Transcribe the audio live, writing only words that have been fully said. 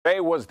Today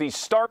was the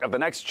start of the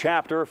next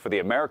chapter for the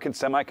American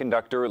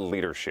semiconductor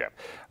leadership.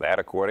 That,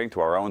 according to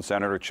our own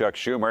Senator Chuck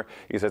Schumer.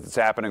 He says it's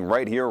happening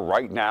right here,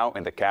 right now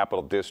in the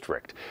Capital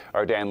District.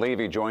 Our Dan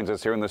Levy joins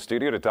us here in the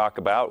studio to talk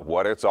about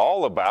what it's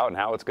all about and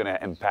how it's going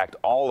to impact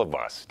all of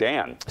us.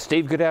 Dan.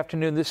 Steve, good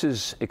afternoon. This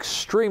is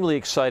extremely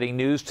exciting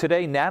news.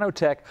 Today,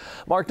 Nanotech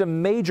marked a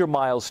major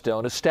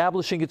milestone,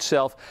 establishing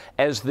itself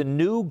as the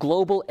new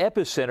global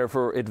epicenter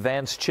for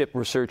advanced chip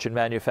research and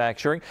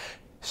manufacturing.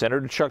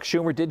 Senator Chuck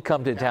Schumer did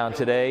come to town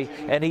today,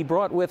 and he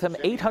brought with him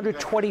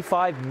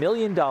 $825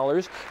 million,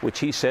 which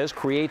he says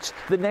creates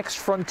the next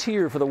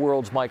frontier for the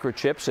world's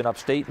microchips in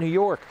upstate New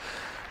York.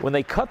 When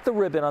they cut the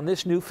ribbon on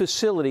this new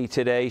facility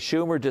today,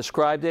 Schumer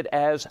described it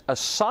as a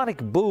sonic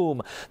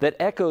boom that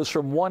echoes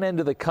from one end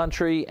of the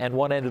country and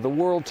one end of the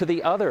world to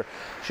the other.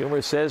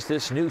 Schumer says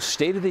this new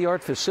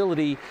state-of-the-art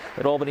facility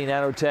at Albany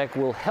Nanotech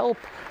will help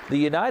the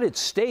United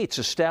States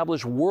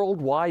establish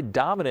worldwide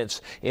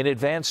dominance in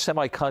advanced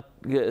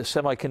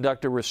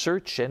semiconductor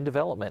research and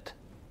development.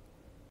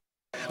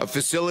 A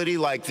facility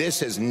like this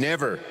has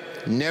never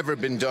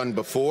been done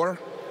before.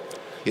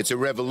 It's a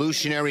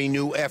revolutionary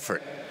new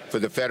effort for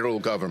the federal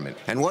government.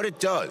 And what it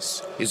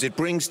does is it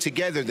brings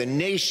together the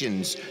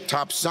nation's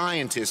top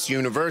scientists,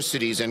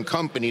 universities, and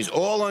companies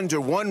all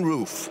under one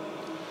roof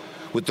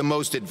with the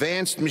most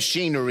advanced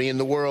machinery in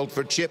the world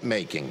for chip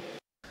making.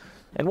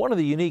 And one of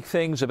the unique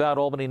things about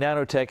Albany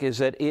Nanotech is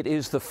that it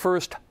is the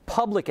first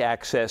public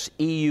access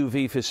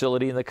EUV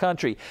facility in the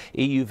country.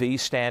 EUV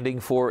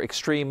standing for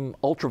extreme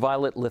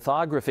ultraviolet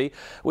lithography,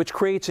 which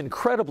creates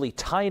incredibly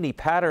tiny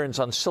patterns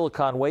on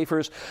silicon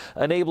wafers,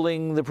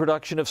 enabling the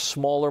production of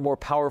smaller, more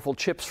powerful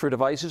chips for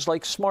devices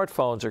like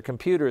smartphones or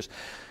computers.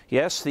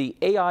 Yes, the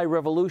AI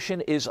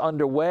revolution is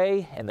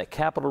underway, and the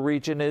capital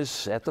region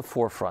is at the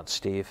forefront,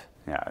 Steve.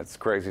 Yeah, it's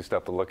crazy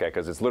stuff to look at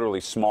because it's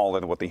literally smaller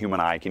than what the human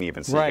eye can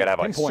even see. Right. You got to have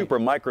like super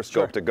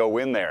microscope to go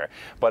in there.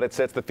 But it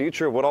sets the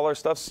future of what all our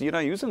stuff's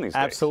using these days.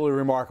 Absolutely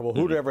remarkable.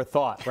 Who'd ever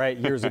thought, right,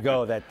 years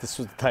ago that this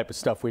was the type of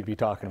stuff we'd be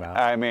talking about?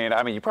 I mean,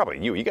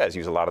 you guys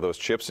use a lot of those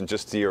chips in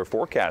just your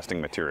forecasting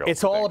materials.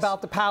 It's all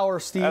about the power,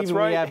 Steve. That's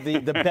right. We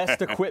have the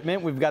best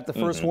equipment. We've got the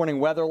first warning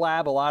weather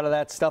lab. A lot of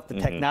that stuff. The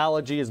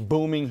technology is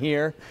booming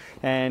here,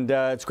 and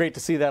it's great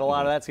to see that a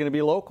lot of that's going to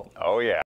be local. Oh yeah.